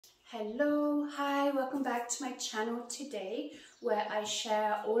Hello, hi, welcome back to my channel today where I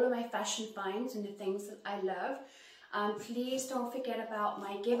share all of my fashion finds and the things that I love. Please don't forget about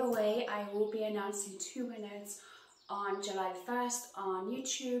my giveaway. I will be announcing 2 winners on July 1st on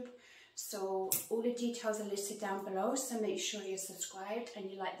YouTube. So all the details are listed down below, so make sure you're subscribed and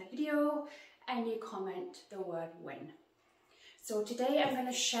you like the video and you comment the word win. So today I'm going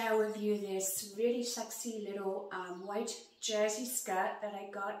to share with you this really sexy little white jersey skirt that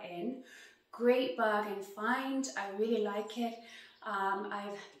I got in. Great bargain find, I really like it.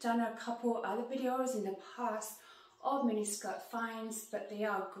 I've done a couple other videos in the past of mini skirt finds, but they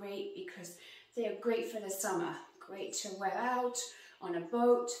are great because they are great for the summer. Great to wear out on a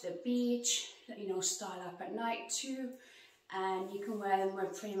boat, the beach, you know, style up at night too. And you can wear them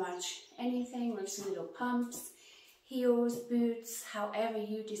with pretty much anything with some little pumps, heels, boots, however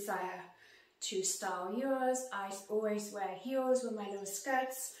you desire to style yours. I always wear heels with my little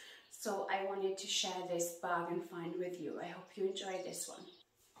skirts, so I wanted to share this bargain find with you. I hope you enjoy this one.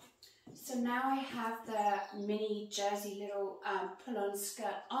 So now I have the mini jersey little pull-on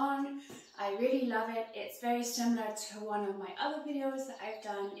skirt on. I really love it. It's very similar to one of my other videos that I've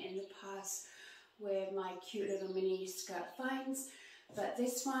done in the past with my cute little mini skirt finds. But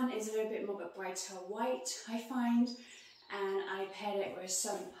this one is a little bit more of a brighter white, I find, and I paired it with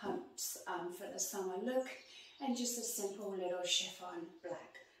some pumps for the summer look and just a simple little chiffon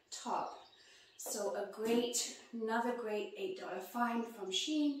black top. So another great $8 find from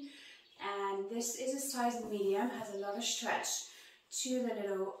Shein, and this is a size medium, has a lot of stretch to the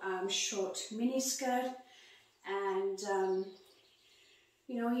little short mini skirt. And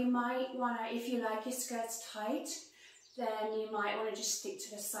you know, you might want to, if you like your skirts tight, then you might want to just stick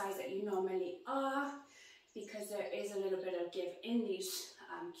to the size that you normally are, because there is a little bit of give in these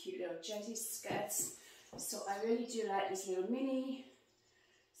cute little jersey skirts. So I really do like this little mini.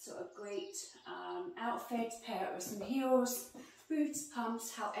 So a great outfit, pair it with some heels, boots,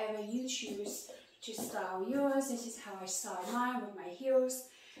 pumps, however you choose to style yours. This is how I style mine with my heels,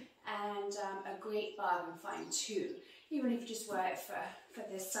 and a great bargain find too, even if you just wear it for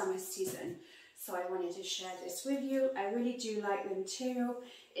this summer season. So I wanted to share this with you. I really do like the material.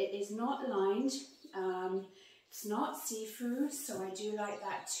 It is not lined, it's not see-through, so I do like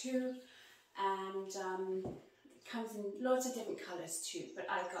that too. And it comes in lots of different colours too, but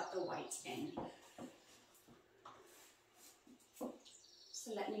I got the white in.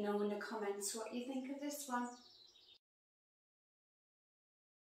 So let me know in the comments what you think of this one.